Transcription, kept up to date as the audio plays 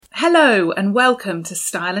Hello and welcome to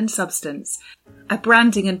Style and Substance, a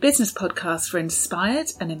branding and business podcast for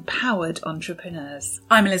inspired and empowered entrepreneurs.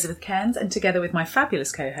 I'm Elizabeth Cairns, and together with my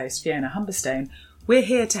fabulous co-host Fiona Humberstone, we're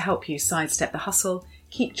here to help you sidestep the hustle,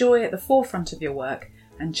 keep joy at the forefront of your work,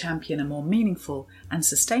 and champion a more meaningful and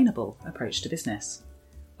sustainable approach to business.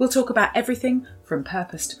 We'll talk about everything from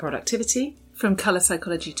purpose to productivity, from colour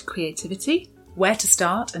psychology to creativity, where to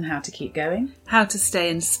start and how to keep going, how to stay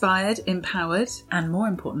inspired, empowered, and more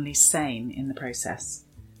importantly, sane in the process.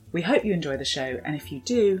 We hope you enjoy the show, and if you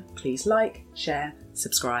do, please like, share,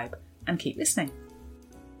 subscribe, and keep listening.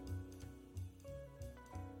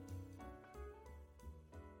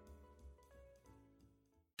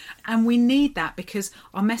 And we need that because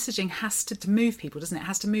our messaging has to move people, doesn't it? It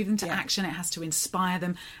has to move them to action, it has to inspire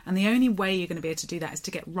them, and the only way you're going to be able to do that is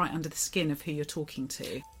to get right under the skin of who you're talking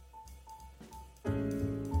to.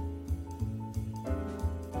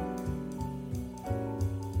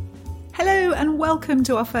 Hello and welcome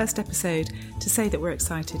to our first episode. To say that we're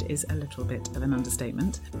excited is a little bit of an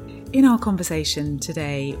understatement. In our conversation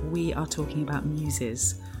today, we are talking about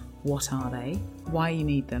muses. What are they? Why you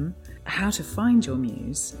need them? How to find your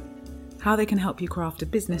muse? How they can help you craft a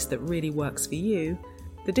business that really works for you?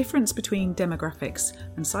 The difference between demographics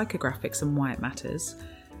and psychographics and why it matters?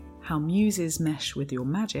 How muses mesh with your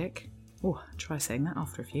magic? Oh, try saying that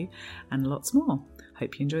after a few. And lots more.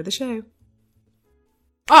 Hope you enjoy the show.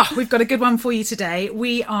 We've got a good one for you today.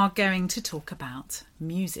 We are going to talk about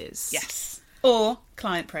muses. Yes. Or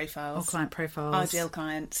client profiles. Ideal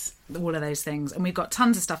clients. All of those things. And we've got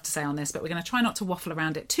tons of stuff to say on this, but we're going to try not to waffle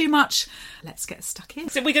around it too much. Let's get stuck in.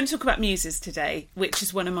 So we're going to talk about muses today, which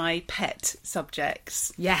is one of my pet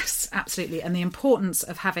subjects. Yes, absolutely. And the importance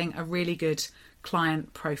of having a really good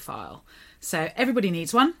client profile. So everybody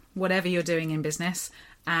needs one, whatever you're doing in business.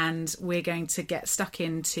 And we're going to get stuck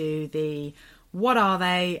into the what are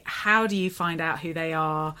they, how do you find out who they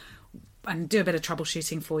are, and do a bit of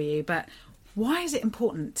troubleshooting for you. But why is it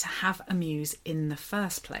important to have a muse in the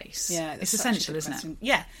first place? Yeah, it's essential, isn't it?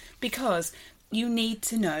 Yeah, because you need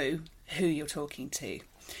to know who you're talking to.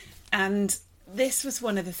 And this was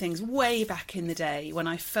one of the things way back in the day when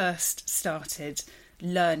I first started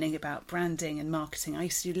learning about branding and marketing. I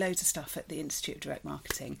used to do loads of stuff at the Institute of Direct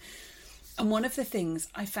Marketing. And one of the things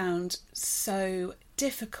I found so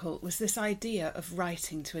difficult was this idea of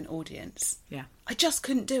writing to an audience. Yeah. I just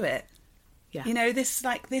couldn't do it. Yeah. You know,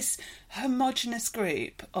 this homogenous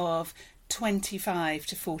group of 25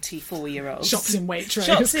 to 44-year-olds. Shops in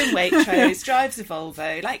Waitrose, drives a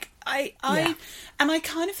Volvo. Like, I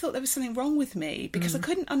kind of thought there was something wrong with me because I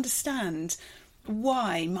couldn't understand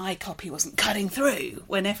why my copy wasn't cutting through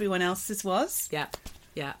when everyone else's was. Yeah.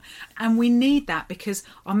 Yeah. And we need that because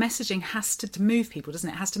our messaging has to move people, doesn't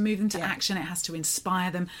it? It has to move them to action. It has to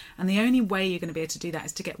inspire them. And the only way you're going to be able to do that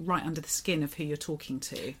is to get right under the skin of who you're talking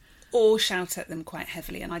to. Or shout at them quite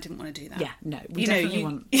heavily. And I didn't want to do that. Yeah, no. We definitely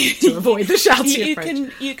want to avoid the shouty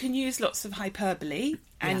approach. You can use lots of hyperbole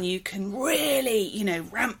and you can really,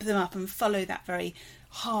 ramp them up and follow that very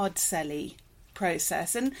hard selly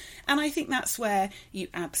process. And I think that's where you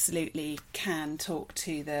absolutely can talk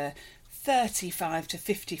to the 35 to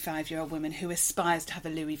 55-year-old woman who aspires to have a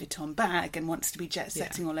Louis Vuitton bag and wants to be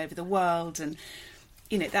jet-setting all over the world. And,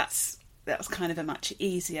 that's kind of a much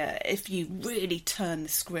easier, if you really turn the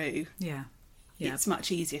screw, it's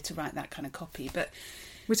much easier to write that kind of copy. But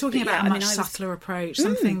we're talking about a much subtler approach,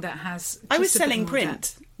 something that has... I was selling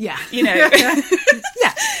print. Yeah. Yeah.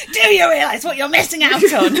 Do you realise what you're missing out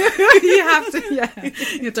on? You have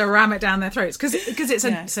to ram it down their throats because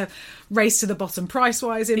it's a race to the bottom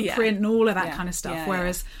price-wise in print and all of that kind of stuff.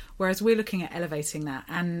 Whereas we're looking at elevating that,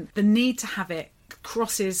 and the need to have it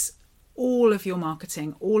crosses all of your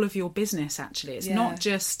marketing, all of your business, actually. It's not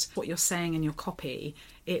just what you're saying in your copy.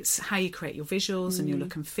 It's how you create your visuals and your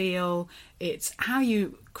look and feel. It's how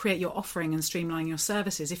you create your offering and streamline your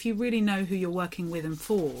services. If you really know who you're working with and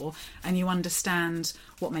for, and you understand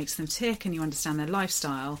what makes them tick and you understand their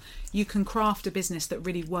lifestyle, you can craft a business that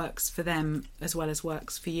really works for them as well as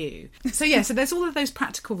works for you. So there's all of those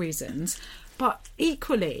practical reasons. But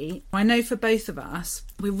equally, I know for both of us,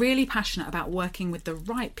 we're really passionate about working with the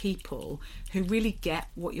right people who really get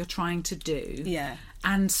what you're trying to do. Yeah.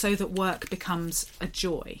 And so that work becomes a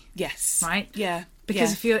joy. Yes. Right? Yeah.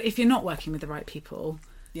 Because if you're not working with the right people,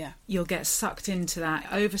 Yeah. You'll get sucked into that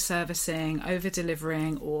over-servicing,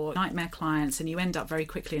 over-delivering, or nightmare clients, and you end up very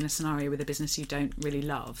quickly in a scenario with a business you don't really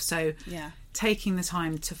love. So taking the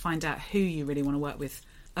time to find out who you really want to work with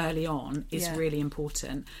early on is really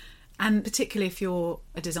important. And particularly if you're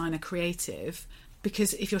a designer creative,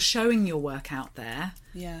 Because if you're showing your work out there,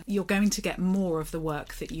 you're going to get more of the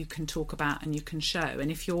work that you can talk about and you can show.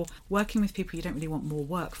 And if you're working with people you don't really want more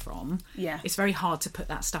work from, it's very hard to put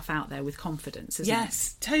that stuff out there with confidence, isn't it?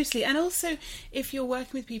 Yes, totally. And also, if you're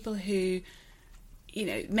working with people who, you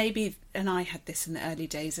know, maybe, and I had this in the early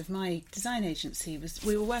days of my design agency, was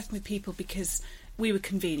we were working with people because we were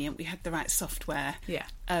convenient, we had the right software,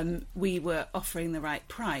 we were offering the right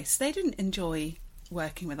price. They didn't enjoy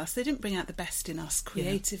working with us. They didn't bring out the best in us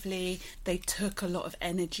creatively. They took a lot of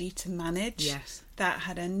energy to manage. Yes. That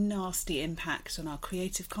had a nasty impact on our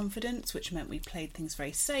creative confidence, which meant we played things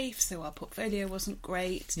very safe, so our portfolio wasn't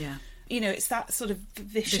great. Yeah. You know, it's that sort of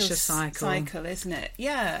vicious cycle, isn't it?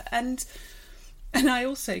 Yeah. And I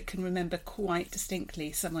also can remember quite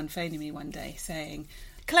distinctly someone phoning me one day saying,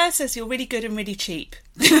 Claire says you're really good and really cheap.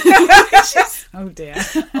 Oh dear.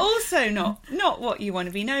 Also not what you want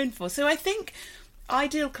to be known for. So I think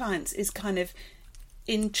ideal clients is kind of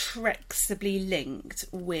inextricably linked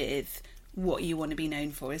with what you want to be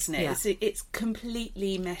known for, isn't it? Yeah. It's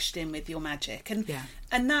completely meshed in with your magic,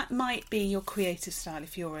 and that might be your creative style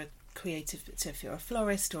if you're a creative. So if you're a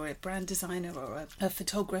florist or a brand designer or a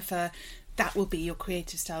photographer, that will be your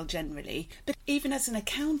creative style generally. But even as an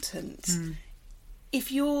accountant, if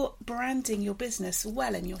you're branding your business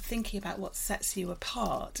well and you're thinking about what sets you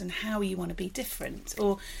apart and how you want to be different,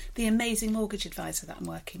 or the amazing mortgage advisor that I'm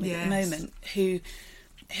working with at the moment,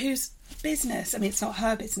 whose business, I mean, it's not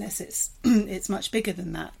her business, it's much bigger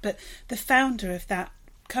than that, but the founder of that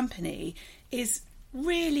company is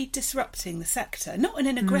really disrupting the sector, not in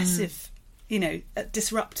an aggressive, you know,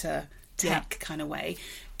 disruptor tech kind of way,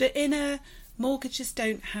 but in a mortgages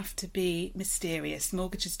don't have to be mysterious.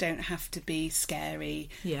 Mortgages don't have to be scary.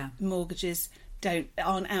 Yeah. Mortgages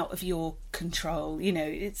aren't out of your control. You know,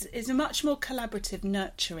 it's a much more collaborative,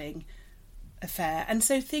 nurturing affair. And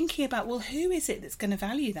so thinking about, well, who is it that's going to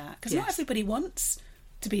value that? Because not everybody wants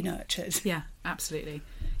to be nurtured. Yeah, absolutely.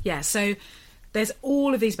 Yeah, so there's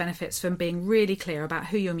all of these benefits from being really clear about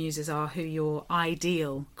who your muses are, who your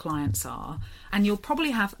ideal clients are. And you'll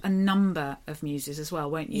probably have a number of muses as well,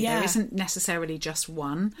 won't you? Yeah. There isn't necessarily just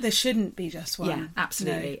one. There shouldn't be just one. Yeah,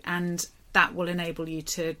 absolutely. No. And that will enable you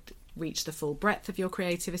to reach the full breadth of your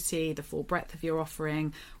creativity, the full breadth of your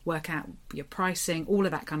offering, work out your pricing, all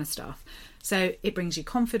of that kind of stuff. So it brings you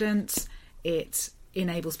confidence. It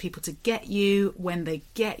enables people to get you. When they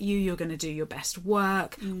get you, you're going to do your best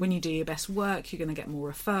work. When you do your best work, you're going to get more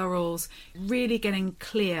referrals. Really getting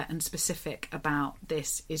clear and specific about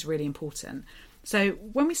this is really important. So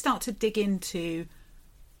when we start to dig into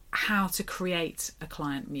how to create a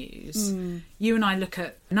client muse, you and I look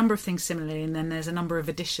at a number of things similarly, and then there's a number of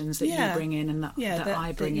additions that you bring in and that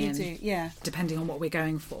I bring in, depending on what we're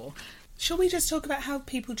going for. Shall we just talk about how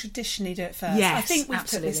people traditionally do it first? Yes, I think we've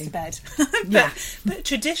absolutely. put this to bed. But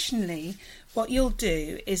traditionally, what you'll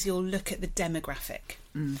do is you'll look at the demographic.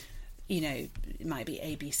 You know, it might be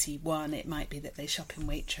ABC1, it might be that they shop in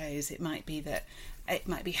Waitrose, it might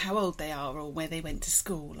be how old they are or where they went to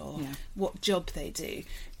school or what job they do.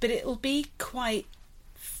 But it'll be quite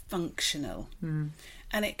functional.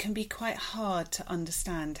 And it can be quite hard to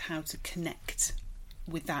understand how to connect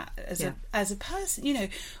with that as a person. You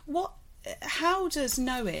know, how does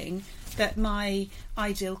knowing that my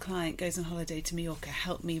ideal client goes on holiday to Mallorca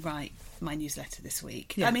help me write my newsletter this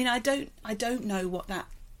week? I mean, I don't know what that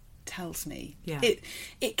tells me.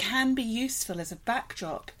 It can be useful as a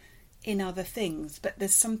backdrop in other things, but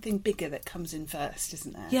there's something bigger that comes in first,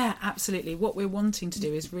 isn't there? Yeah, absolutely. What we're wanting to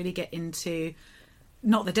do is really get into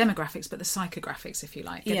not the demographics but the psychographics, if you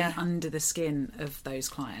like, getting under the skin of those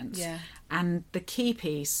clients. And the key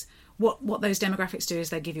piece, what those demographics do is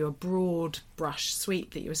they give you a broad brush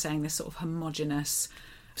sweep that you were saying, this sort of homogenous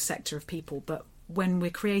sector of people. But when we're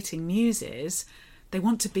creating muses, they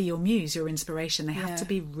want to be your muse, your inspiration. They have to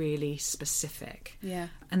be really specific.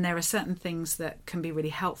 And there are certain things that can be really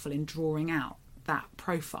helpful in drawing out that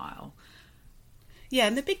profile. Yeah,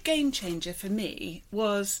 and the big game changer for me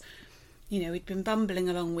was, you know, we'd been bumbling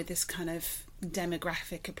along with this kind of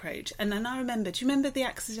demographic approach. And then I remember, do you remember The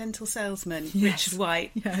Accidental Salesman, Richard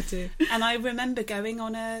White? Yeah, I do. And I remember going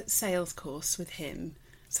on a sales course with him.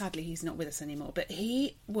 Sadly, he's not with us anymore. But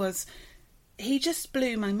he just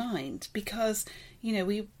blew my mind because, you know,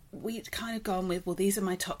 we'd kind of gone with, well, these are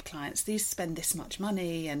my top clients. These spend this much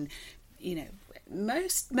money. And, you know,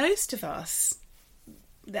 most of us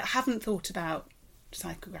that haven't thought about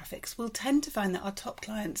psychographics will tend to find that our top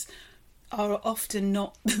clients are often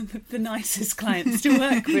not the nicest clients to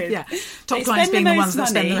work with. Top clients being the ones that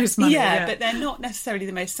spend the most money. But they're not necessarily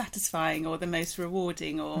the most satisfying or the most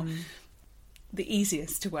rewarding or the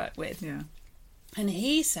easiest to work with. And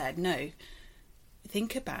he said, no,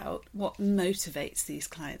 think about what motivates these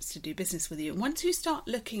clients to do business with you. And once you start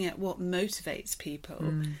looking at what motivates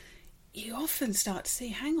people, you often start to see,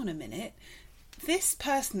 hang on a minute, this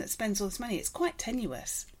person that spends all this money, it's quite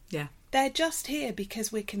tenuous. Yeah. They're just here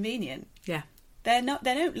because we're convenient. Yeah. They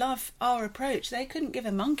don't love our approach. They couldn't give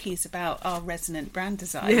a monkeys about our resonant brand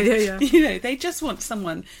design. Yeah. They just want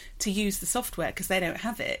someone to use the software because they don't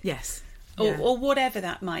have it. Yes. Or whatever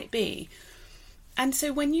that might be. And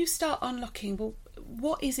so when you start unlocking, well,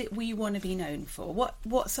 what is it we want to be known for?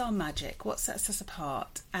 What's our magic? What sets us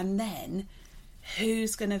apart? And then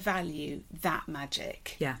who's going to value that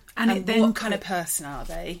magic? Yeah. And then what kind of person are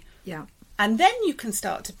they? Yeah. And then you can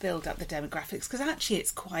start to build up the demographics, because actually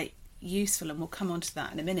it's quite useful, and we'll come on to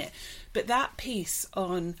that in a minute. But that piece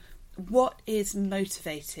on what is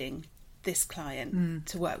motivating this client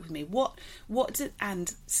to work with me,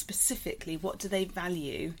 and specifically what do they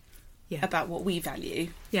value about what we value.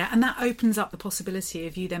 Yeah, and that opens up the possibility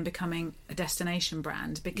of you then becoming a destination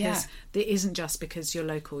brand, because it isn't just because you're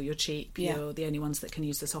local, you're cheap, you're the only ones that can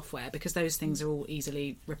use the software, because those things are all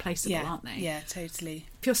easily replaceable, aren't they? Yeah, totally.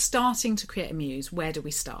 If you're starting to create a muse, where do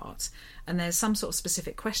we start? And there's some sort of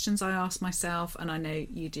specific questions I ask myself, and I know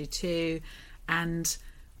you do too, and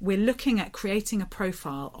we're looking at creating a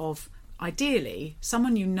profile of, ideally,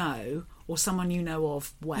 someone you know, or someone you know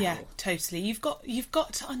of well. Yeah, totally. You've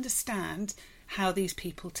got to understand how these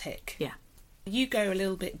people tick. Yeah. You go a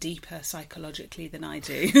little bit deeper psychologically than I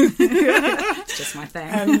do. It's just my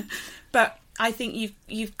thing. But I think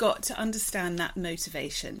you've got to understand that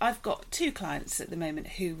motivation. I've got 2 clients at the moment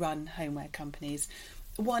who run homeware companies.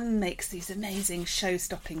 One makes these amazing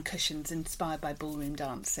show-stopping cushions inspired by ballroom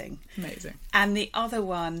dancing. Amazing. And the other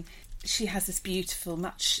one, she has this beautiful,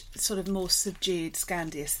 much sort of more subdued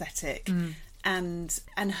Scandi aesthetic. And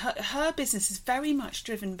her business is very much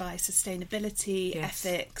driven by sustainability,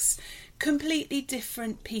 ethics, completely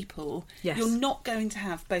different people. Yes. You're not going to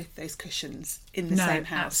have both those cushions in the same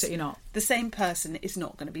house. Absolutely not. The same person is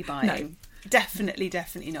not going to be buying. No.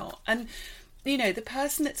 Definitely not. And, the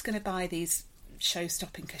person that's going to buy these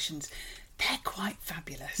show-stopping cushions, they're quite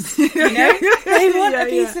fabulous. They want a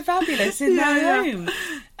piece of fabulous in their home.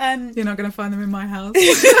 You're not going to find them in my house.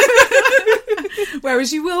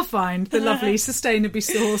 Whereas you will find the lovely, sustainably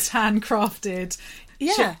sourced, handcrafted,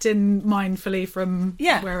 shipped in mindfully from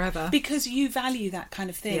wherever. Because you value that kind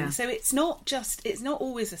of thing. Yeah. So it's not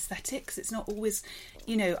always aesthetics. It's not always,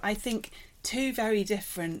 I think 2 very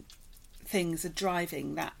different things are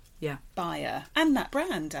driving that buyer and that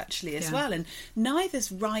brand actually as well, and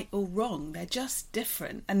neither's right or wrong, they're just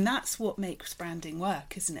different, and that's what makes branding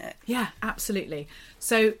work, isn't it? Yeah, absolutely.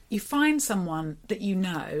 So you find someone that you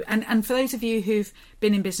know, and for those of you who've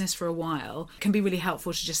been in business for a while, it can be really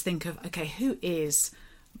helpful to just think of, okay, who is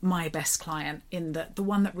my best client, in the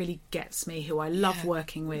one that really gets me, who I love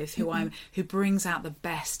working with, who brings out the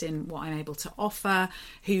best in what I'm able to offer,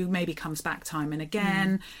 who maybe comes back time and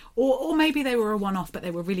again, or maybe they were a one-off but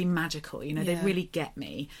they were really magical, they really get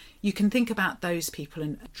me. You can think about those people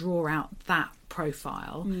and draw out that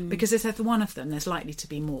profile, because if there's one of them, there's likely to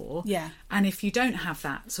be more. And if you don't have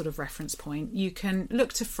that sort of reference point, you can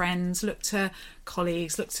look to friends, look to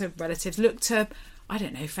colleagues, look to relatives, look to, I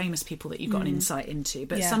don't know, famous people that you've got an insight into,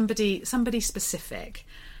 but somebody specific.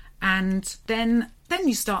 And then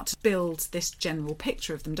you start to build this general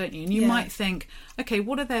picture of them, don't you? And you might think, okay,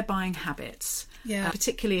 what are their buying habits?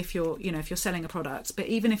 Particularly if you're selling a product, but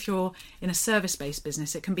even if you're in a service-based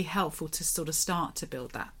business, it can be helpful to sort of start to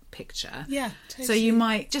build that picture. Totally. So you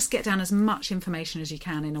might just get down as much information as you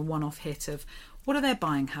can in a one-off hit of, what are their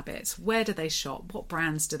buying habits? Where do they shop? What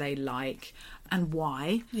brands do they like? And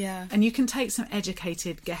why? And you can take some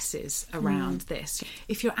educated guesses around this.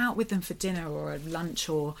 If you're out with them for dinner or a lunch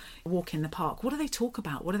or a walk in the park, what do they talk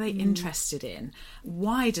about? What are they interested in?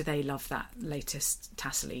 Why do they love that latest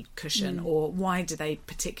tassely cushion? Or why do they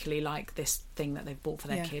particularly like this thing that they've bought for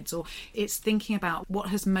their kids? Or it's thinking about what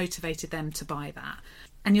has motivated them to buy that.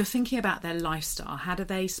 And you're thinking about their lifestyle. How do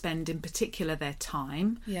they spend, in particular, their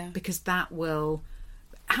time? Because that will...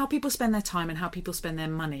 How people spend their time and how people spend their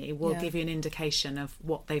money will give you an indication of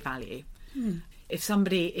what they value. If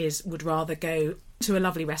somebody would rather go to a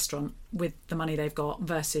lovely restaurant with the money they've got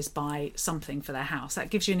versus buy something for their house,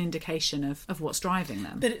 that gives you an indication of what's driving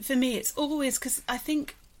them. But for me, it's always, because I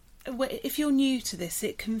think if you're new to this,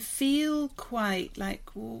 it can feel quite like,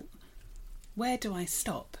 well, where do I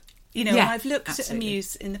stop? I've looked at a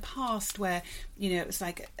muse in the past where, it was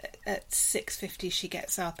like at 6:50 she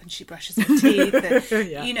gets up and she brushes her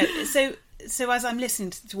teeth. So as I'm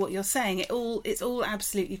listening to what you're saying, it's all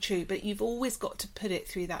absolutely true, but you've always got to put it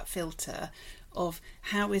through that filter of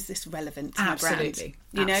how is this relevant to absolutely.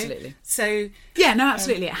 my brand? Absolutely. So yeah, no,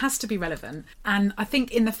 absolutely, it has to be relevant. And I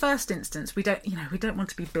think in the first instance, we don't want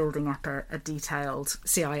to be building up a detailed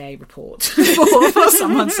CIA report for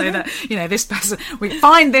someone, so that this person, we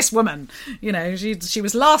find this woman, she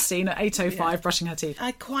was last seen at 8:05 brushing her teeth.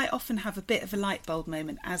 I quite often have a bit of a light bulb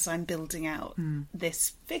moment as I'm building out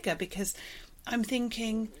this figure, because I'm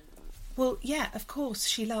thinking, well, yeah, of course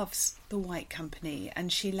she loves The White Company,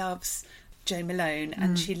 and she loves Jo Malone,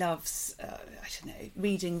 and she loves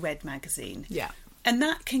reading Red magazine. Yeah. And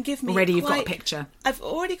that can give me already you've got a picture. I've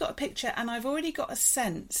already got a picture, and I've already got a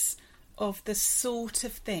sense of the sort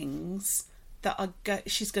of things that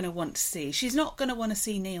she's going to want to see. She's not going to want to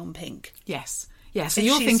see neon pink. Yes. Yeah, so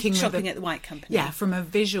you're thinking shopping at the White Company. Yeah, from a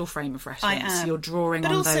visual frame of reference. I am. You're drawing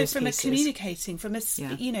on those pieces. But also from a communicating,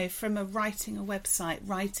 from a writing a website,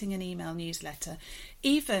 writing an email newsletter,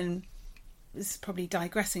 even, this is probably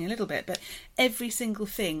digressing a little bit, but every single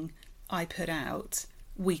thing I put out,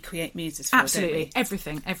 we create muses for. Absolutely, don't we?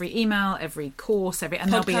 Everything, every email, every course, and podcast.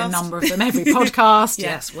 There'll be a number of them. Every podcast.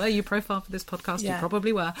 Yes, were you profiled for this podcast? Yeah. You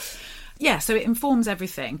probably were. Yeah, so it informs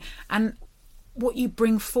everything, and what you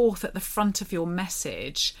bring forth at the front of your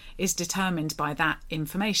message is determined by that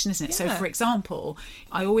information, isn't it? Yeah. So, for example,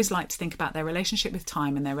 I always like to think about their relationship with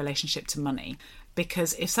time and their relationship to money,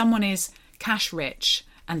 because if someone is cash rich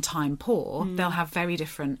and time poor, they'll have very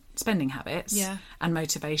different spending habits and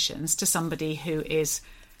motivations to somebody who is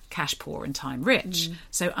cash poor and time rich.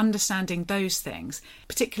 So understanding those things,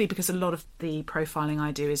 particularly because a lot of the profiling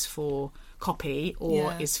I do is for copy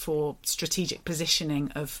or is for strategic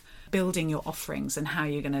positioning of building your offerings and how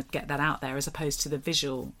you're going to get that out there, as opposed to the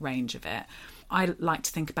visual range of it. I like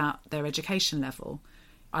to think about their education level.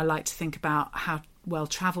 I like to think about how well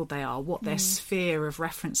travelled they are, what their sphere of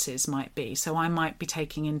references might be. So I might be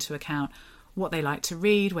taking into account what they like to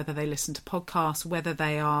read, whether they listen to podcasts, whether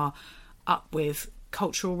they are up with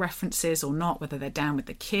cultural references or not, whether they're down with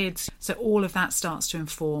the kids. So all of that starts to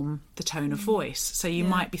inform the tone of voice. So you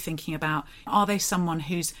might be thinking about, are they someone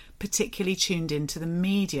who's particularly tuned into the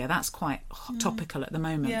media? That's quite topical at the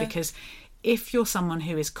moment, because if you're someone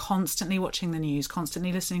who is constantly watching the news,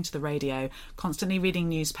 constantly listening to the radio, constantly reading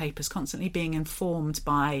newspapers, constantly being informed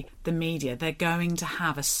by the media, they're going to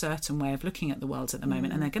have a certain way of looking at the world at the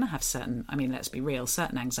moment, and they're going to have certain, let's be real,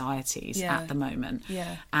 certain anxieties at the moment.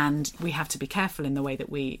 Yeah. And we have to be careful in the way that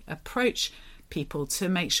we approach people to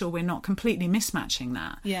make sure we're not completely mismatching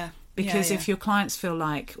that. Yeah. Because if your clients feel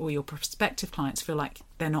like, or your prospective clients feel like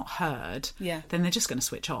they're not heard, then they're just going to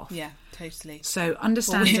switch off. Yeah, totally. So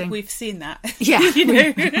understanding... we've seen that. Yeah,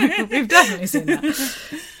 we've definitely seen that.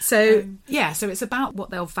 So, so it's about what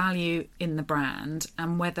they'll value in the brand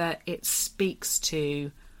and whether it speaks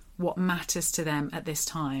to what matters to them at this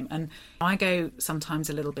time. And I go sometimes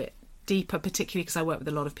a little bit deeper, particularly because I work with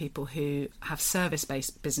a lot of people who have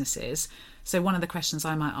service-based businesses. So one of the questions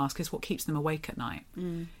I might ask is, what keeps them awake at night?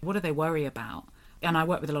 What do they worry about? And I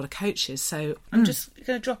work with a lot of coaches, so... I'm just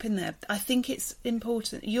going to drop in there. I think it's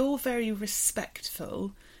important. You're very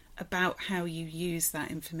respectful about how you use that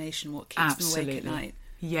information, what keeps them awake at night.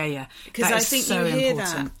 Yeah. Because I think so you hear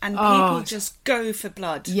important. That and people just go for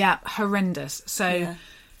blood. Yeah, horrendous. So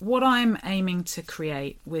what I'm aiming to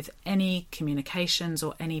create with any communications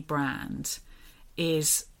or any brand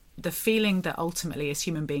is the feeling that ultimately as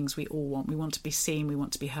human beings we all want. We want to be seen, we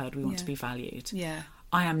want to be heard, we want to be valued. Yeah.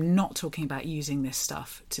 I am not talking about using this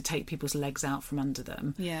stuff to take people's legs out from under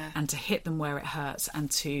them and to hit them where it hurts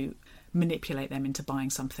and to manipulate them into buying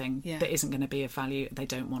something that isn't going to be of value they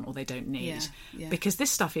don't want or they don't need. Because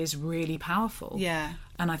this stuff is really powerful. Yeah.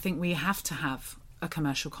 And I think we have to have a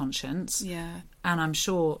commercial conscience. Yeah. And I'm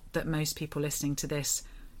sure that most people listening to this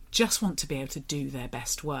just want to be able to do their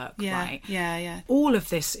best work, right? Yeah. All of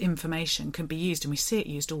this information can be used, and we see it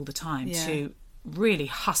used all the time, to really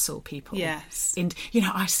hustle people. Yes. And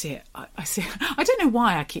I see it. I don't know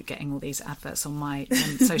why I keep getting all these adverts on my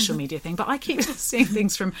social media thing, but I keep seeing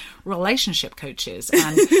things from relationship coaches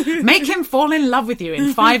and make him fall in love with you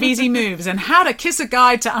in 5 easy moves and how to kiss a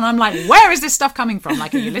guy and I'm like, where is this stuff coming from?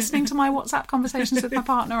 Like, are you listening to my WhatsApp conversations with my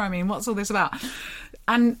partner? What's all this about?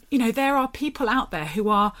 And there are people out there who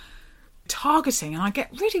are targeting, and I get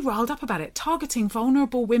really riled up about it, targeting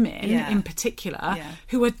vulnerable women in particular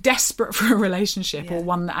who are desperate for a relationship or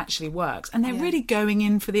one that actually works, and they're really going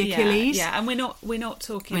in for the Achilles. Yeah, and we're not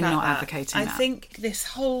talking about that. We're not advocating that. I think this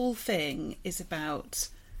whole thing is about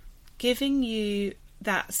giving you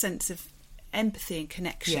that sense of empathy and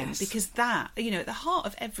connection, because that, at the heart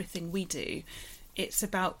of everything we do, it's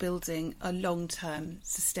about building a long-term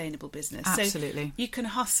sustainable business. Absolutely. So you can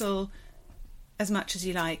hustle as much as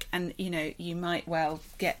you like, and you might well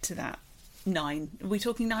get to that 9. Are we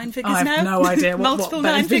talking 9 figures I now? have no idea Multiple what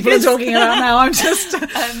 9 people are figures. talking about now. I'm just...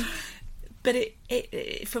 But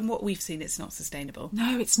it, from what we've seen, it's not sustainable.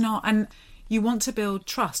 No, it's not. And you want to build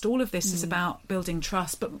trust. All of this is about building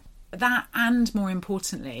trust. But that, and more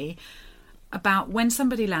importantly, about when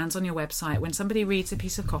somebody lands on your website, when somebody reads a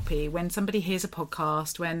piece of copy, when somebody hears a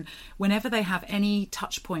podcast, whenever they have any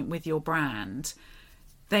touch point with your brand,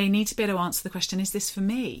 they need to be able to answer the question, is this for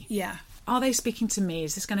me? Yeah. Are they speaking to me?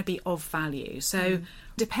 Is this going to be of value? So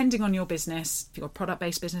depending on your business, if you're a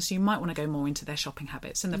product-based business, you might want to go more into their shopping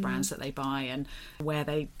habits and the brands that they buy and where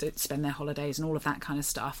they spend their holidays and all of that kind of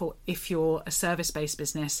stuff. Or if you're a service-based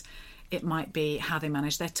business, it might be how they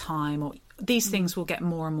manage their time, or these things will get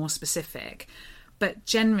more and more specific. But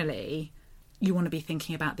generally, you want to be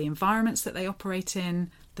thinking about the environments that they operate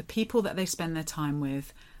in, the people that they spend their time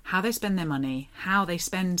with, how they spend their money, how they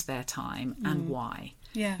spend their time, and why.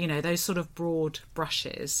 Yeah. You know, those sort of broad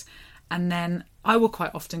brushes. And then I will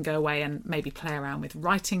quite often go away and maybe play around with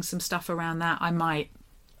writing some stuff around that. I might,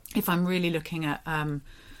 if I'm really looking at,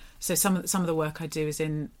 so some of the work I do is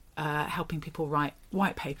in helping people write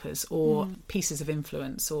white papers or pieces of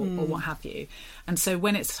influence or what have you. And so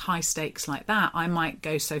when it's high stakes like that, I might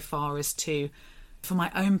go so far as to, for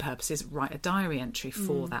my own purposes, write a diary entry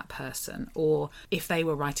for that person. Or if they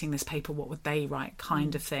were writing this paper, what would they write,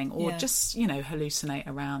 kind of thing. Or just, you know, hallucinate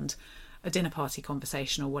around a dinner party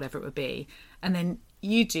conversation or whatever it would be. And then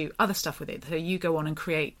you do other stuff with it. So you go on and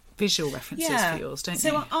create visual references for yours, don't you?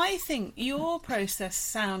 So I think your process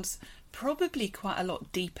sounds probably quite a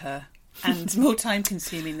lot deeper and more time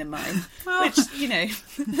consuming than mine. Well, which, you know,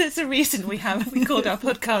 there's a reason we called our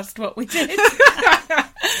podcast What We Did.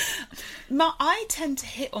 I tend to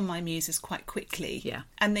hit on my muses quite quickly. Yeah.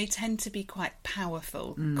 And they tend to be quite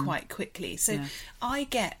powerful quite quickly. So I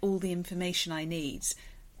get all the information I need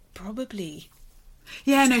probably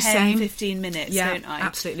 15 minutes, don't I?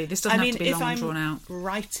 Absolutely. This doesn't have to be long and drawn out. If I'm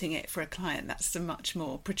writing it for a client, that's a much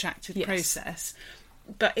more protracted process.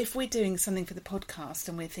 But if we're doing something for the podcast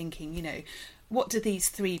and we're thinking, you know, what do these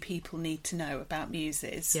 3 people need to know about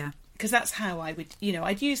muses? Yeah. Because that's how I would, you know,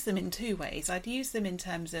 I'd use them in 2 ways. I'd use them in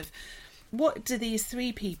terms of what do these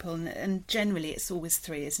 3 people, and generally it's always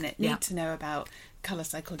 3, isn't it, need to know about colour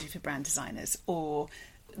psychology for brand designers, or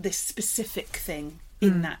this specific thing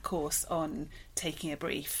in that course on taking a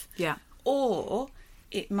brief. Yeah. Or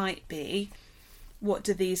it might be, what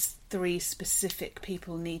do these 3 specific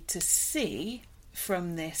people need to see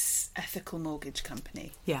from this ethical mortgage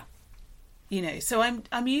company? Yeah. You know, so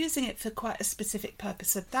I'm using it for quite a specific purpose.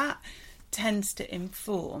 So that tends to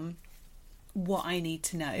inform what I need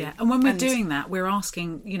to know. Yeah. And when we're doing that, we're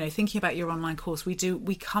asking, you know, thinking about your online course, we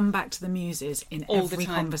come back to the muses in every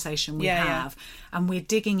conversation we have. And we're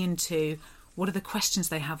digging into what are the questions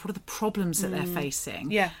they have, what are the problems that they're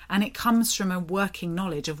facing. Yeah. And it comes from a working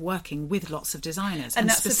knowledge of working with lots of designers. And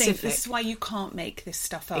that's specific. The thing. This is why you can't make this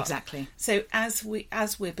stuff up. Exactly. So as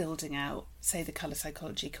we're building out, say, the colour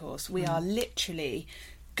psychology course, we are literally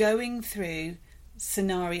going through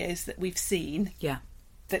scenarios that we've seen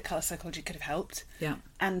that colour psychology could have helped,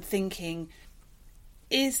 and thinking,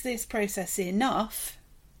 is this process enough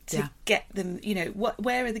to get them, you know,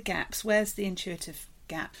 where are the gaps, where's the intuitive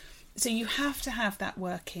gap? So you have to have that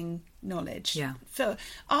working knowledge for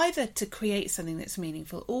either to create something that's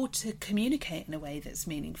meaningful or to communicate in a way that's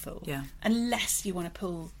meaningful. Yeah. Unless you want to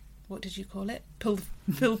pull, what did you call it? Pull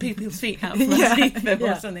people's feet out from underneath them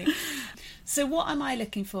or something. So what am I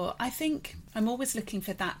looking for? I think I'm always looking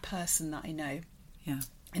for that person that I know. Yeah.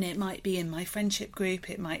 And it might be in my friendship group,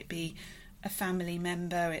 it might be a family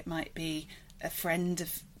member, it might be a friend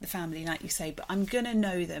of the family, like you say, but I'm going to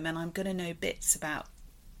know them and I'm going to know bits about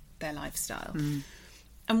their lifestyle.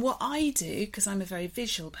 And what I do, because I'm a very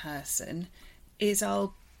visual person, is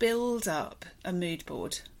I'll build up a mood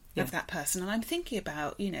board of that person, and I'm thinking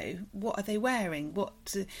about, you know, what are they wearing,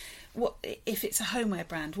 what if it's a homeware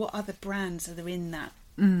brand, what other brands are there in that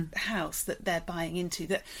house that they're buying into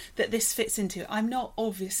that this fits into. I'm not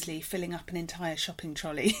obviously filling up an entire shopping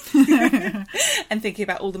trolley and thinking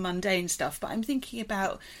about all the mundane stuff, but I'm thinking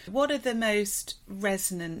about what are the most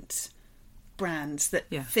resonant brands that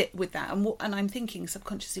fit with that, and I'm thinking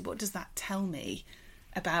subconsciously, what does that tell me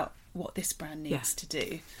about what this brand needs to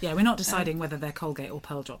do? Yeah, we're not deciding whether they're Colgate or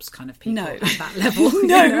Pearl Drops kind of people at that level.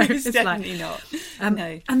 No, it's definitely not.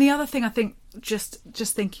 No. And the other thing I think, just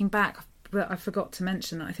thinking back, that I forgot to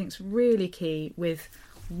mention, that I think is really key with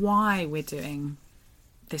why we're doing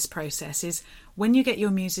this process, is when you get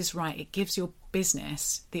your muses right, it gives your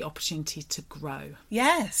business the opportunity to grow.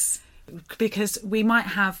 Yes. Because we might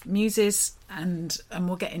have muses, and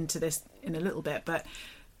we'll get into this in a little bit, but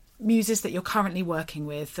muses that you're currently working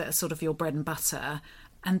with that are sort of your bread and butter.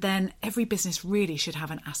 And then every business really should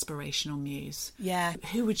have an aspirational muse. Yeah.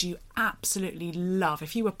 Who would you absolutely love?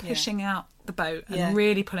 If you were pushing out the boat and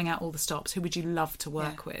really pulling out all the stops, who would you love to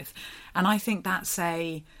work with? And I think that's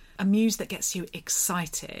a muse that gets you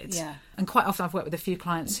excited. Yeah. And quite often I've worked with a few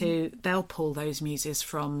clients who they'll pull those muses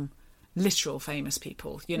from literal famous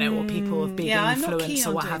people, you know, or people of big influence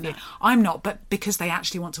or what have you. I'm not, but because they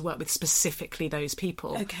actually want to work with specifically those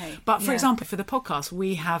people. Okay. But for example, for the podcast,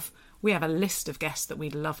 we have a list of guests that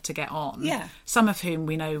we'd love to get on. Yeah. Some of whom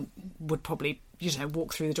we know would probably, you know,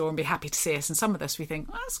 walk through the door and be happy to see us. And some of us we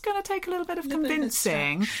think, well, it's going to take a little bit of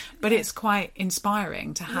convincing. But it's quite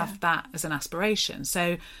inspiring to have that as an aspiration.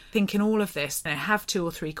 So think in all of this, you know, have 2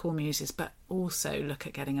 or 3 core muses, but also look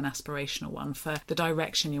at getting an aspirational one for the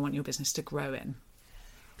direction you want your business to grow in.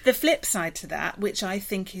 The flip side to that, which I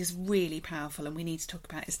think is really powerful and we need to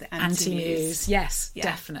talk about, is the anti-muse. Yes,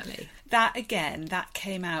 definitely. That, again, that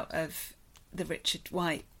came out of the Richard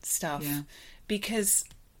White stuff because,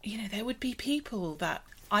 you know, there would be people that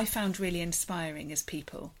I found really inspiring as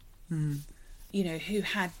people, you know, who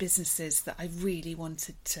had businesses that I really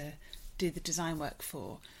wanted to do the design work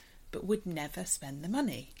for, but would never spend the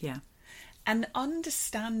money. Yeah. And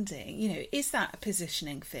understanding, you know, is that a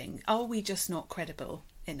positioning thing? Are we just not credible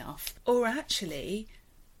enough? Or actually,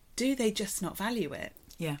 do they just not value it?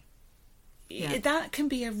 Yeah. That can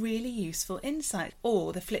be a really useful insight.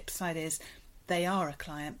 Or the flip side is they are a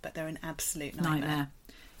client, but they're an absolute nightmare.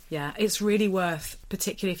 Yeah, it's really worth,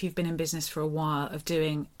 particularly if you've been in business for a while, of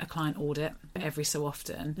doing a client audit every so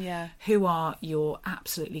often. Yeah. Who are your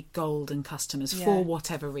absolutely golden customers for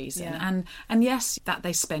whatever reason? And yes, that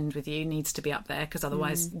they spend with you needs to be up there, because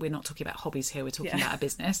otherwise we're not talking about hobbies here, we're talking about a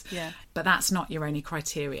business. But that's not your only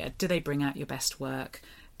criteria. Do they bring out your best work?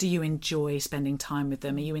 Do you enjoy spending time with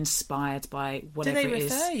them? Are you inspired by whatever it is? Do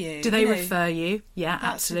they refer you? Do they refer you? Yeah,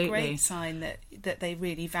 that's absolutely. That's a great sign that they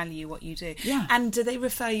really value what you do. Yeah. And do they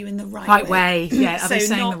refer you in the right way? Yeah, are so they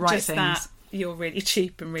saying not the right just things? That you're really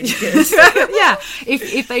cheap and really good. Yeah.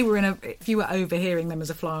 If they were if you were overhearing them as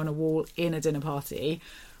a fly on a wall in a dinner party,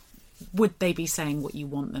 would they be saying what you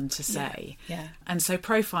want them to say? Yeah. And so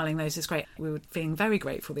profiling those is great. We were feeling very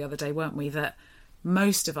grateful the other day, weren't we, that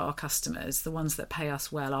most of our customers, the ones that pay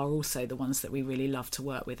us well, are also the ones that we really love to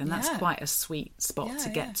work with. And that's quite a sweet spot to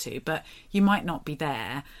get to. But you might not be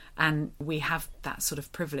there. And we have that sort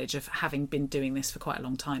of privilege of having been doing this for quite a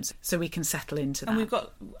long time. So we can settle into that. And we've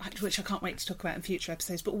got, which I can't wait to talk about in future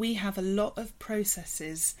episodes, but we have a lot of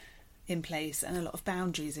processes in place and a lot of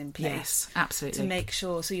boundaries in place. Yes, absolutely. To make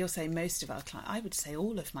sure. So you're saying most of our clients, I would say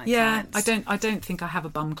all of my clients. Yeah, I don't think I have a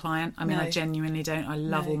bum client. I mean, I genuinely don't. I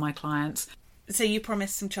love all my clients. So you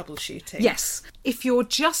promised some troubleshooting. Yes. If you're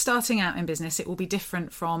just starting out in business, it will be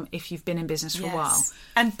different from if you've been in business for a while.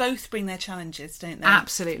 And both bring their challenges, don't they?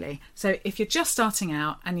 Absolutely. So if you're just starting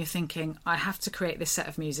out and you're thinking, I have to create this set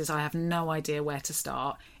of muses, I have no idea where to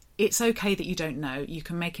start, it's okay that you don't know. You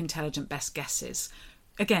can make intelligent best guesses.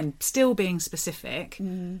 Again, still being specific,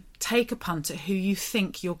 take a punt at who you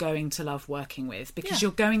think you're going to love working with, because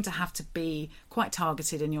you're going to have to be quite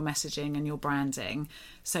targeted in your messaging and your branding.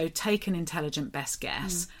 So take an intelligent best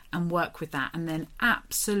guess and work with that. And then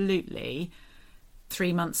absolutely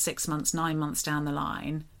 3 months, 6 months, 9 months down the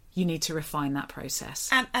line, you need to refine that process.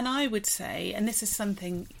 And I would say, and this is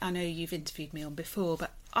something I know you've interviewed me on before,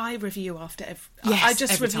 but I review after I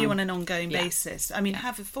just review time. On an ongoing basis. I mean,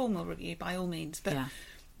 have a formal review by all means,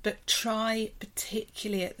 but try,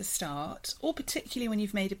 particularly at the start, or particularly when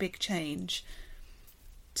you've made a big change,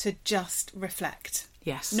 to just reflect.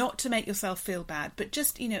 Yes. Not to make yourself feel bad, but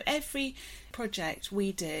just, you know, every project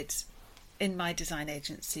we did in my design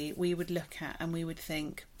agency, we would look at and we would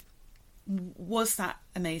think, was that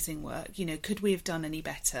amazing work? You know, could we have done any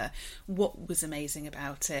better? What was amazing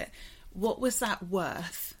about it? What was that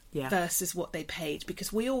worth versus what they paid?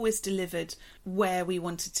 Because we always delivered where we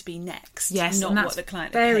wanted to be next, not what the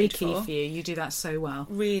client had very paid key for. For you. You do that so well.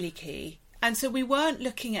 Really key. And so we weren't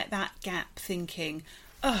looking at that gap thinking,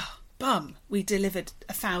 oh, bum, we delivered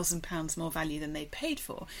 £1,000 more value than they paid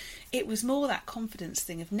for. It was more that confidence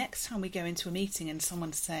thing of next time we go into a meeting and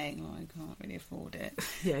someone's saying, oh, I can't really afford it.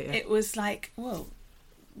 It was like, well,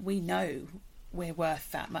 we know we're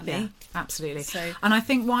worth that money. Yeah, absolutely. So, and I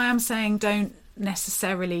think why I'm saying don't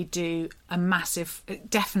necessarily do a massive,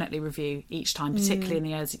 definitely review each time, particularly in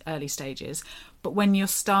the early stages. But when you're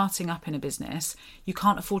starting up in a business, you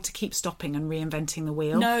can't afford to keep stopping and reinventing the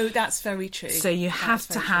wheel. No, that's very true. So you have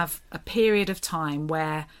to have a period of time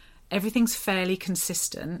where everything's fairly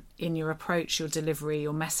consistent in your approach, your delivery,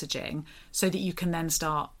 your messaging, so that you can then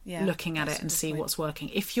start looking at it and see what's working.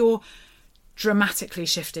 If you're dramatically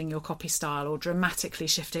shifting your copy style or dramatically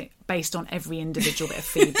shifting based on every individual bit of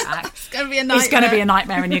feedback. It's going to be a nightmare. It's going to be a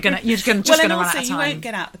nightmare, and you're going to run out of time. You won't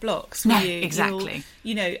get out the blocks. No, you? exactly.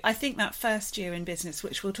 I think that first year in business,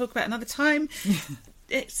 which we'll talk about another time,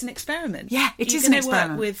 it's an experiment. Yeah, it is an experiment. You're going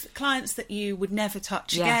to work with clients that you would never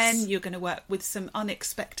touch again. You're going to work with some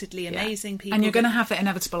unexpectedly amazing people. And you're going to have the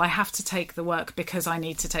inevitable, I have to take the work because I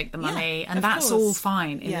need to take the money. And that's all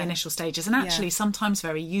fine in the initial stages. And actually sometimes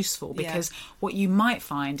very useful, because what you might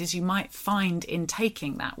find is in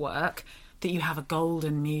taking that work that you have a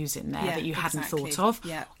golden muse in there that you hadn't thought of.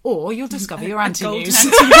 Yeah. Or you'll discover your anti-muse.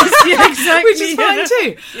 Yeah, exactly. Which is fine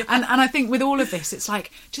too. Yeah. And I think with all of this, it's like,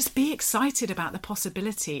 just be excited about the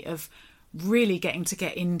possibility of really getting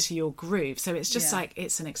into your groove. So it's just like,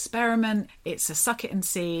 it's an experiment, it's a suck it and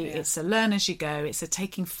see, it's a learn as you go, it's a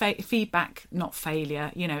taking feedback, not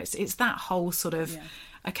failure. It's that whole sort of,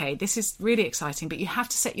 okay, this is really exciting, but you have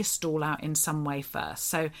to set your stall out in some way first.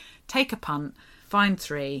 So take a punt, find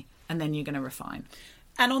 3, and then you're going to refine.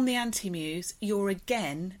 And on the anti-muse, you're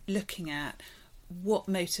again looking at what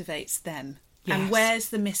motivates them and where's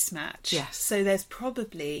the mismatch. Yes. So there's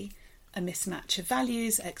probably a mismatch of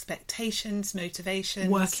values, expectations, motivations.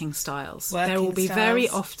 Working styles. There will be very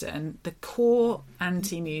often the core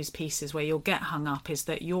anti-muse pieces where you'll get hung up is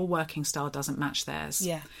that your working style doesn't match theirs.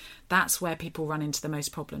 Yeah. That's where people run into the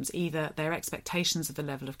most problems. Either their expectations of the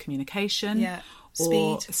level of communication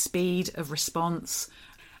or speed of response.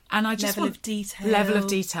 And I just level of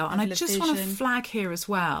detail. And I just want to flag here as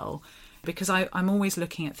well, because I'm always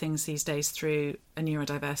looking at things these days through a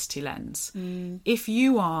neurodiversity lens. If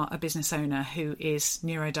you are a business owner who is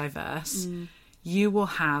neurodiverse, you will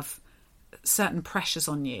have certain pressures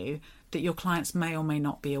on you that your clients may or may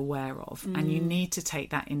not be aware of, and you need to take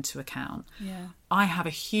that into account. Yeah. I have a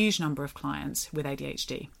huge number of clients with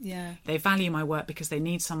ADHD. Yeah. They value my work because they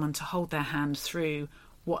need someone to hold their hand through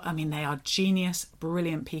they are genius,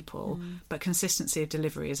 brilliant people, but consistency of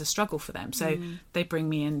delivery is a struggle for them. So they bring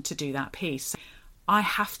me in to do that piece. I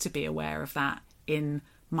have to be aware of that in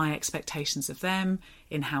my expectations of them,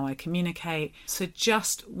 in how I communicate. So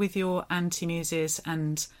just with your anti-muses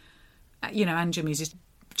and your muses,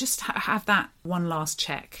 just have that one last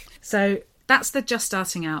check. So that's the just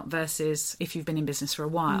starting out versus if you've been in business for a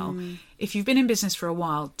while. If you've been in business for a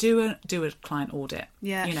while, do a client audit.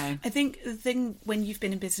 Yeah. I think the thing when you've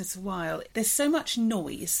been in business a while, there's so much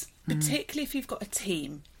noise, particularly if you've got a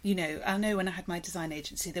team. I know when I had my design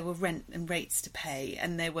agency, there were rent and rates to pay,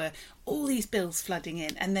 and there were all these bills flooding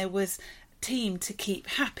in, and there was team to keep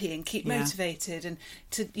happy and keep motivated, and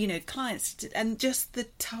to clients and just the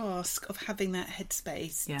task of having that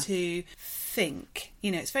headspace to think.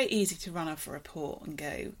 It's very easy to run off a report and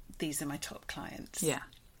go, these are my top clients,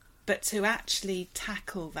 but to actually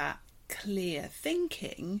tackle that clear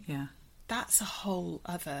thinking, that's a whole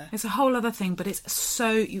other... It's a whole other thing, but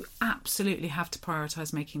you absolutely have to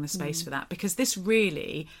prioritise making the space for that, because this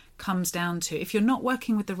really comes down to, if you're not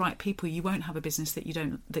working with the right people, you won't have a business that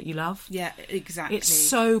you love. Yeah, exactly. It's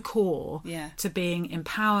so core to being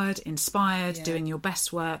empowered, inspired, doing your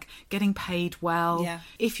best work, getting paid well. Yeah.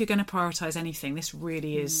 If you're going to prioritise anything, this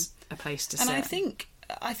really is a place to sit. And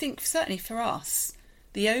I think certainly for us,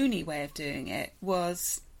 the only way of doing it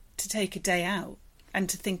was to take a day out and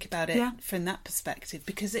to think about it from that perspective,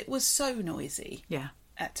 because it was so noisy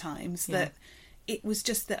at times that it was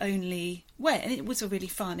just the only way. And it was a really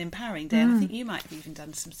fun, empowering day. And I think you might have even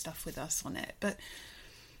done some stuff with us on it. But,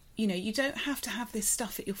 you don't have to have this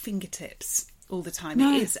stuff at your fingertips all the time.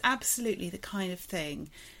 No. It is absolutely the kind of thing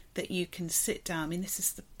that you can sit down. I mean, this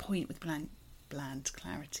is the point with bland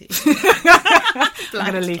clarity.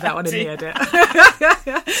 I'm going to leave that one in the edit.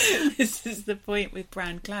 This is the point with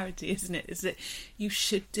brand clarity, isn't it? Is that you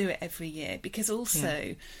should do it every year, because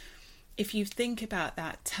also if you think about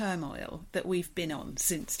that turmoil that we've been on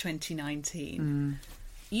since 2019,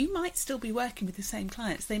 you might still be working with the same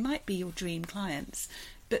clients. They might be your dream clients,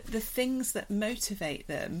 but the things that motivate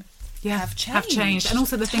them have changed. And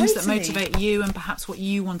also the things that motivate you and perhaps what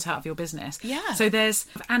you want out of your business. Yeah. So there's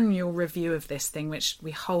an annual review of this thing, which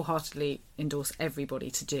we wholeheartedly endorse everybody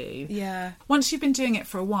to do. Yeah. Once you've been doing it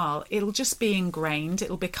for a while, it'll just be ingrained.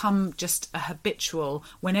 It'll become just a habitual,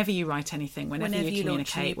 whenever you write anything, whenever you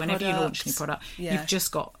communicate, whenever you launch a new product, you've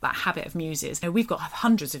just got that habit of muses. We've got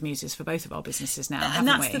hundreds of muses for both of our businesses now, haven't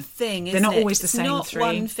we? And that's the thing, isn't it? They're not always the same not three.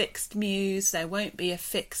 One fixed muse. There won't be a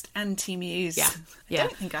fixed anti-muse. Yeah. I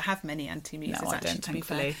don't think I have many anti-muses, no, actually, I don't, to be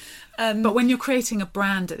thankfully. fair. But when you're creating a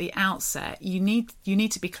brand at the outset, you need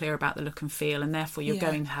to be clear about the look and feel, and therefore you're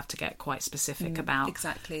going to have to get quite specific about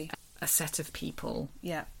exactly a set of people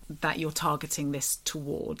that you're targeting this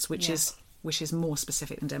towards, which is which is more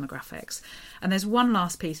specific than demographics. And there's one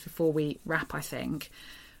last piece before we wrap, I think.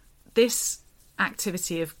 This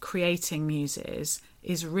activity of creating muses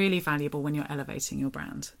is really valuable when you're elevating your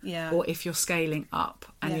brand. Yeah. Or if you're scaling up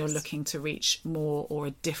and Yes. you're looking to reach more or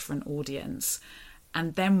a different audience.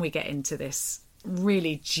 And then we get into this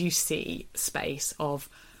really juicy space of,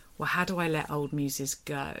 well, how do I let old muses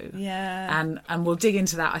go? Yeah. And we'll dig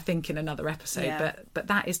into that, I think, in another episode. Yeah. But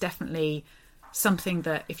that is definitely something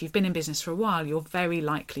that if you've been in business for a while, you're very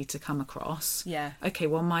likely to come across. Yeah. Okay,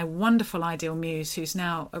 well, my wonderful ideal muse, who's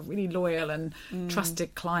now a really loyal and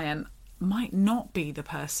trusted client, might not be the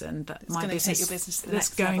person that That's going to take your business to the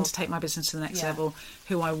next going level. to take my business to the next Yeah. level,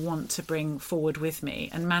 who I want to bring forward with me.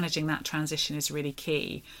 And managing that transition is really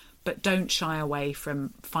key. But don't shy away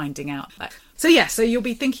from finding out. So you'll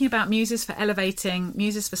be thinking about muses for elevating,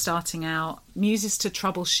 muses for starting out, muses to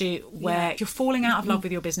troubleshoot, where if you're falling out of love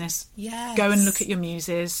with your business, Yes. go and look at your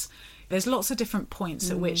muses. There's lots of different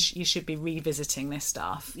points at which you should be revisiting this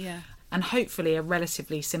stuff. Yeah. And hopefully a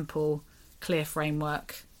relatively simple, clear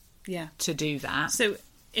framework Yeah. to do that. So,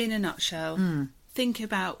 in a nutshell, think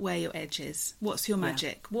about where your edge is. What's your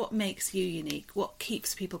magic? What makes you unique? What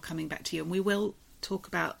keeps people coming back to you? And we will talk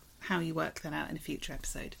about how you work that out in a future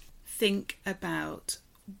episode. Think about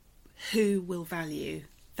who will value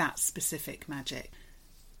that specific magic.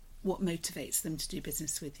 What motivates them to do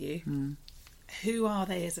business with you? Who are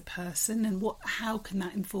they as a person, and how can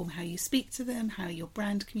that inform how you speak to them, how your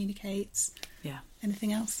brand communicates? Yeah.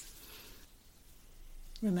 Anything else?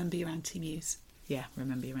 Remember your anti-muse. Yeah,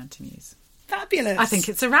 remember your anti-muse. Fabulous. I think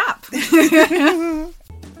it's a wrap.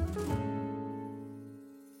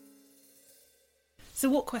 So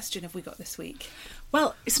what question have we got this week?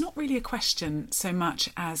 Well, it's not really a question so much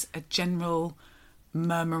as a general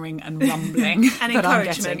murmuring and rumbling And that I'm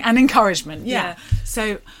encouragement. getting. And encouragement, yeah. Yeah.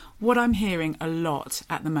 So what I'm hearing a lot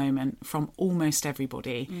at the moment from almost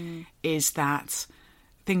everybody is that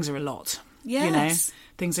things are a lot. Yes. You know,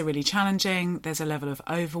 things are really challenging. There's a level of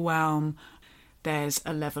overwhelm. There's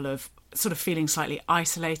a level of sort of feeling slightly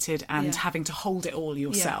isolated and Yeah. having to hold it all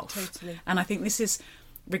yourself. Yeah, totally. And I think this is,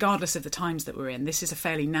 regardless of the times that we're in, this is a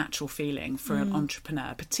fairly natural feeling for an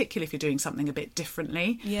entrepreneur, particularly if you're doing something a bit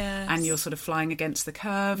differently. Yes. And you're sort of flying against the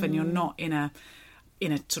curve and you're not in a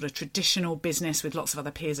sort of traditional business with lots of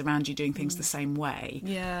other peers around you doing things the same way.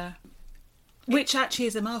 Yeah. Which actually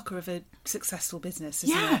is a marker of a successful business,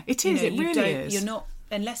 isn't Yeah, it? it is. It you really don't- is. You're not,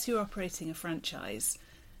 unless you're operating a franchise,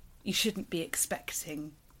 you shouldn't be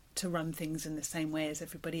expecting to run things in the same way as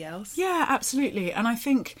everybody else. Yeah, absolutely. And I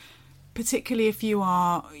think particularly if you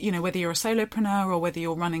are, you know, whether you're a solopreneur or whether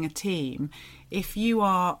you're running a team, if you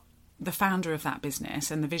are the founder of that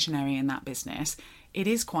business and the visionary in that business, it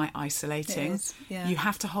is quite isolating. It is, yeah. You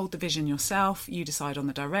have to hold the vision yourself. You decide on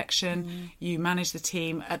the direction. You manage the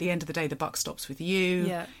team. At the end of the day, the buck stops with you.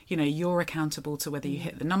 Yeah. You know, you're accountable to whether you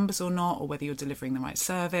hit the numbers or not, or whether you're delivering the right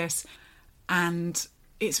service. And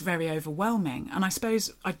it's very overwhelming. And I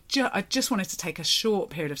suppose I just wanted to take a short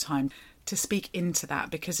period of time to speak into that,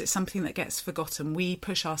 because it's something that gets forgotten. We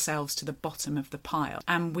push ourselves to the bottom of the pile.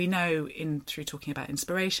 And we know through talking about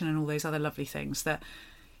inspiration and all those other lovely things that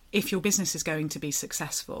if your business is going to be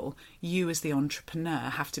successful, you as the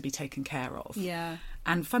entrepreneur have to be taken care of. Yeah.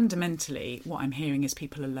 And fundamentally, what I'm hearing is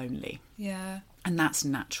people are lonely. Yeah. And that's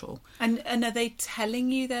natural. And are they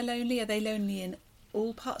telling you they're lonely? Are they lonely in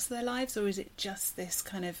all parts of their lives, or is it just this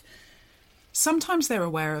kind of... Sometimes they're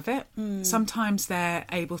aware of it. Sometimes they're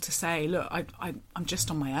able to say, look, I'm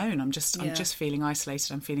just on my own. I'm just feeling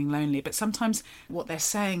isolated. I'm feeling lonely. But sometimes what they're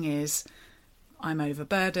saying is, I'm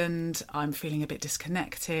overburdened. I'm feeling a bit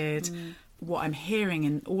disconnected. What I'm hearing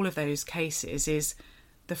in all of those cases is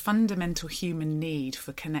the fundamental human need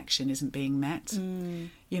for connection isn't being met.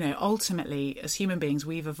 You know, ultimately, as human beings,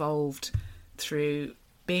 we've evolved through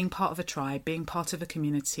being part of a tribe, being part of a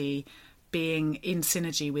community, being in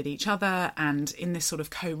synergy with each other and in this sort of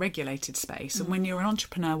co-regulated space. And when you're an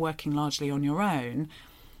entrepreneur working largely on your own,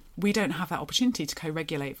 we don't have that opportunity to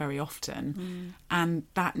co-regulate very often. And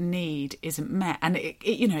that need isn't met. And it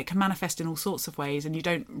can manifest in all sorts of ways, and you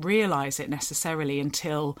don't realise it necessarily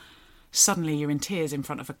until suddenly you're in tears in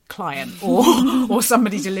front of a client or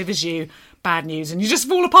somebody delivers you bad news and you just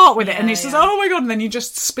fall apart with it. And it's just, oh my God, and then you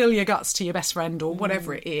just spill your guts to your best friend or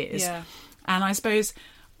whatever it is. Yeah. And I suppose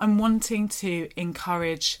I'm wanting to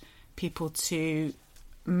encourage people to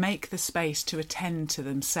make the space to attend to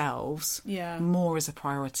themselves more as a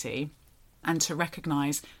priority, and to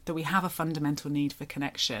recognise that we have a fundamental need for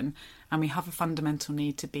connection, and we have a fundamental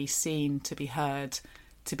need to be seen, to be heard,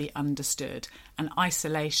 to be understood. And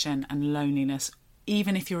isolation and loneliness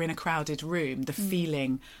even if you're in a crowded room, the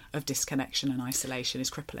feeling of disconnection and isolation is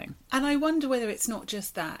crippling. And I wonder whether it's not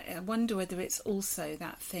just that. I wonder whether it's also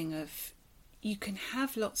that thing of, you can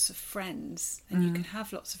have lots of friends and you can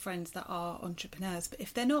have lots of friends that are entrepreneurs, but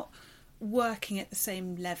if they're not working at the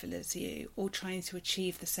same level as you or trying to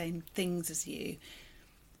achieve the same things as you,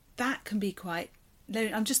 that can be quite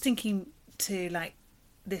lonely. I'm just thinking to like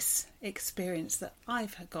this experience that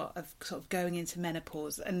I've got of sort of going into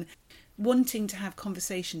menopause and wanting to have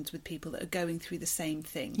conversations with people that are going through the same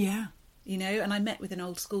thing. Yeah. You know, and I met with an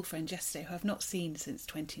old school friend yesterday who I've not seen since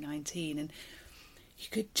 2019, and you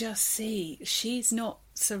could just see she's not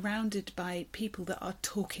surrounded by people that are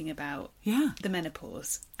talking about the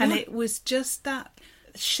menopause. And it was just that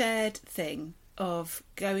shared thing of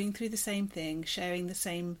going through the same thing, sharing the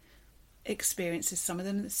same experiences, some of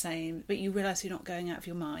them the same, but you realise you're not going out of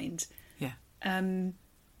your mind. Yeah.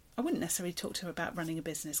 I wouldn't necessarily talk to her about running a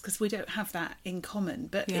business because we don't have that in common,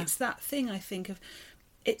 but it's that thing I think of,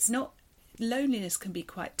 it's not, loneliness can be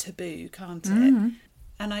quite taboo, can't it?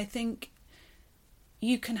 And I think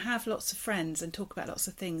you can have lots of friends and talk about lots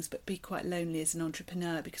of things, but be quite lonely as an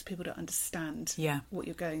entrepreneur because people don't understand what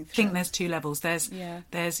you're going through. I think there's two levels. There's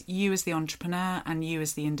you as the entrepreneur and you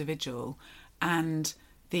as the individual. And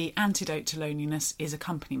the antidote to loneliness is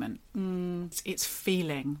accompaniment. It's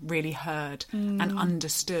feeling really heard and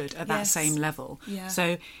understood at that same level. Yeah.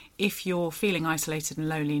 So if you're feeling isolated and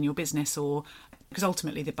lonely in your business, or because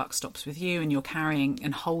ultimately the buck stops with you and you're carrying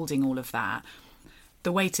and holding all of that,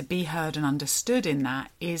 the way to be heard and understood in that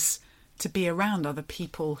is to be around other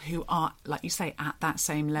people who are, like you say, at that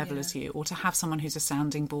same level as you, or to have someone who's a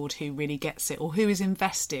sounding board who really gets it, or who is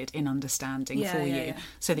invested in understanding for you,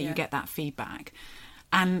 so that you get that feedback.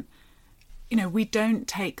 And, you know, we don't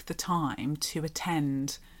take the time to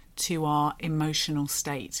attend to our emotional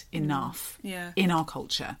state enough in our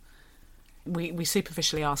culture. We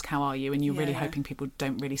superficially ask, how are you? And you're really hoping people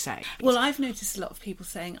don't really say. Well, I've noticed a lot of people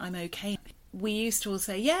saying, I'm okay. We used to all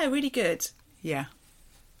say, yeah, really good. Yeah.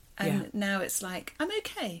 And now it's like, I'm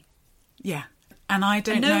okay. Yeah. And I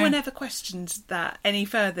don't know. No one ever questions that any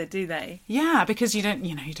further, do they? Yeah, because you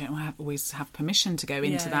don't always have permission to go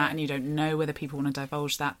into that, and you don't know whether people want to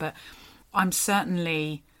divulge that. But I'm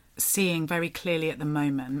certainly seeing very clearly at the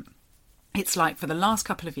moment, it's like for the last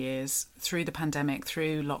couple of years, through the pandemic,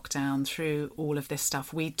 through lockdown, through all of this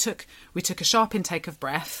stuff, we took a sharp intake of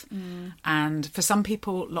breath. And for some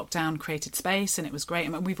people, lockdown created space and it was great. I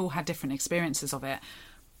mean, we've all had different experiences of it.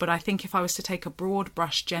 But I think if I was to take a broad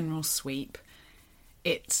brush general sweep,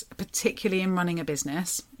 it's particularly in running a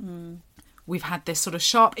business, we've had this sort of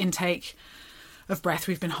sharp intake of breath.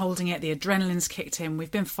 We've been holding it. The adrenaline's kicked in.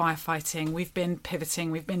 We've been firefighting. We've been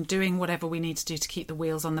pivoting. We've been doing whatever we need to do to keep the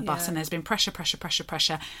wheels on the bus. And there's been pressure.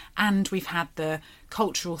 And we've had the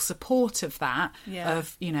cultural support of that,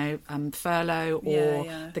 of, furlough or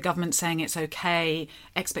the government saying it's okay.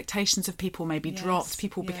 Expectations of people maybe dropped.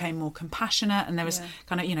 People became more compassionate. And there was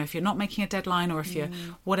kind of, if you're not making a deadline or if you're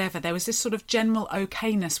whatever, there was this sort of general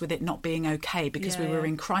okayness with it not being okay because we were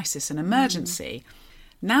in crisis and emergency.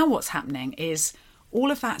 Now what's happening is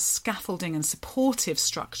all of that scaffolding and supportive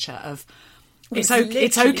structure of it's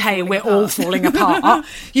okay, we're all falling apart.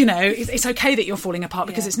 It's okay that you're falling apart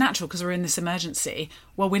because it's natural because we're in this emergency.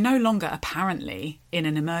 Well, we're no longer apparently in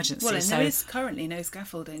an emergency. Well, and there is currently no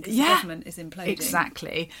scaffolding because the government is imploding.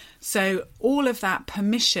 Exactly. So all of that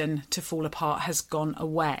permission to fall apart has gone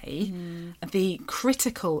away. The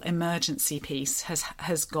critical emergency piece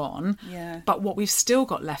has gone. Yeah. But what we've still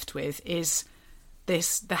got left with is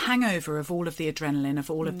the hangover of all of the adrenaline, of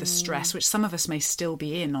all of the stress, which some of us may still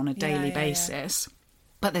be in on a daily basis,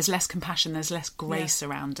 but there's less compassion, there's less grace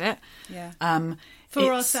around it. Yeah.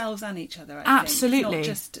 For ourselves and each other, I absolutely. think. It's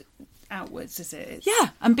not just outwards, is it?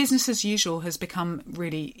 And business as usual has become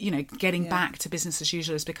really, getting back to business as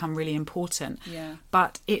usual has become really important. Yeah.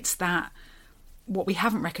 But it's that what we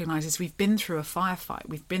haven't recognised is we've been through a firefight,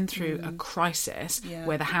 we've been through a crisis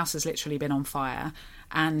where the house has literally been on fire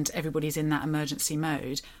and everybody's in that emergency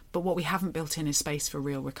mode. But what we haven't built in is space for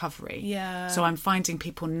real recovery. Yeah. So I'm finding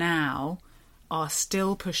people now are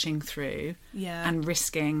still pushing through and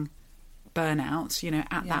risking burnout,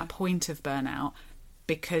 at that point of burnout,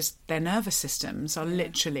 because their nervous systems are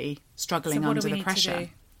literally struggling under the pressure.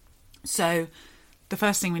 So the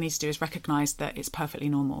first thing we need to do is recognise that it's perfectly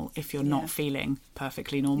normal if you're not feeling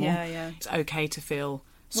perfectly normal. It's okay to feel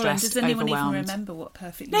stressed, does anyone overwhelmed. Even remember what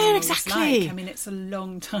perfectly normal is like? I mean, it's a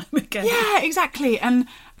long time ago. Yeah, exactly. And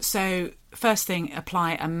so first thing,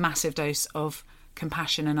 apply a massive dose of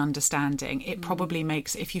compassion and understanding. It probably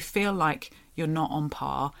makes, if you feel like you're not on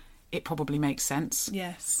par, it probably makes sense.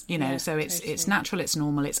 Yes. You know, so it's natural, it's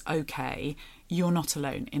normal, it's okay. You're not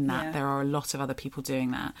alone in that. Yeah. There are a lot of other people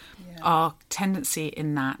doing that. Yeah. Our tendency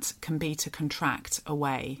in that can be to contract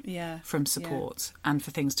away from support and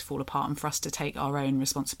for things to fall apart and for us to take our own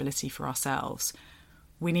responsibility for ourselves.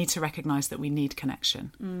 We need to recognise that we need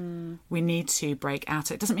connection. We need to break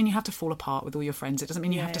out. It doesn't mean you have to fall apart with all your friends. It doesn't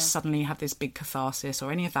mean you have to suddenly have this big catharsis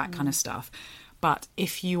or any of that kind of stuff. But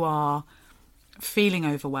if you are feeling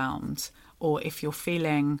overwhelmed, or if you're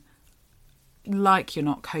feeling like you're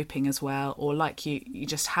not coping as well, or like you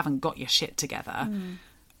just haven't got your shit together,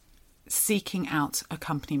 seeking out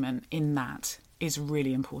accompaniment in that is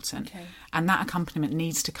really important. Okay. And that accompaniment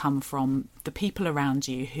needs to come from the people around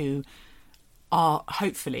you who are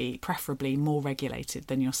hopefully, preferably, more regulated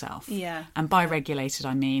than yourself. Yeah. And by regulated,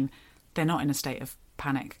 I mean they're not in a state of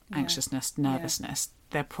panic, anxiousness, nervousness.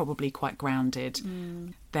 They're probably quite grounded.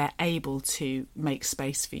 They're able to make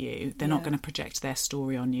space for you. They're not going to project their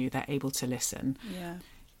story on you. They're able to listen. Yeah.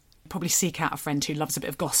 Probably seek out a friend who loves a bit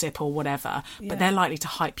of gossip or whatever, but they're likely to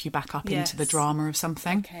hype you back up into the drama of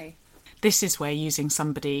something. Okay. This is where using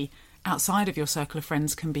somebody outside of your circle of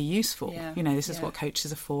friends can be useful. Yeah. You know, this is what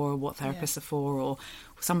coaches are for, or what therapists are for, or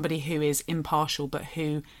somebody who is impartial but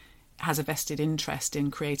who has a vested interest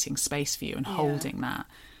in creating space for you and holding that.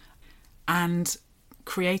 And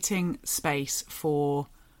creating space for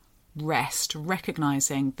rest,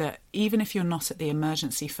 recognising that even if you're not at the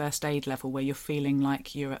emergency first aid level where you're feeling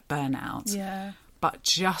like you're at burnout, but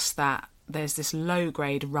just that there's this low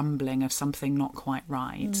grade rumbling of something not quite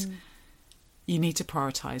right, you need to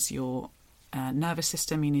prioritise your nervous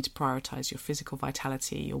system, you need to prioritise your physical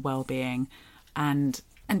vitality, your well-being, and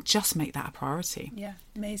just make that a priority. Yeah,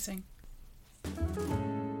 amazing.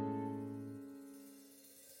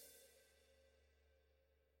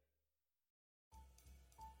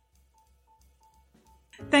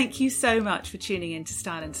 Thank you so much for tuning in to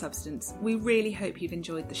Style and Substance. We really hope you've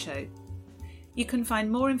enjoyed the show. You can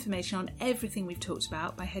find more information on everything we've talked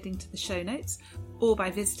about by heading to the show notes or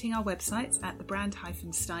by visiting our websites at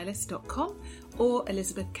thebrand-stylist.com or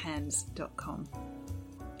elizabethcairns.com.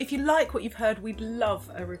 If you like what you've heard, we'd love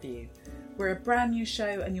a review. We're a brand new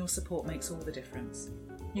show and your support makes all the difference.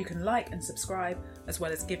 You can like and subscribe, as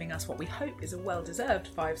well as giving us what we hope is a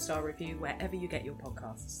well-deserved 5-star review wherever you get your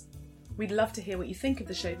podcasts. We'd love to hear what you think of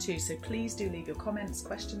the show too, so please do leave your comments,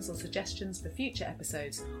 questions or suggestions for future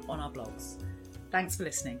episodes on our blogs. Thanks for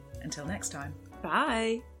listening. Until next time.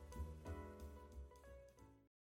 Bye.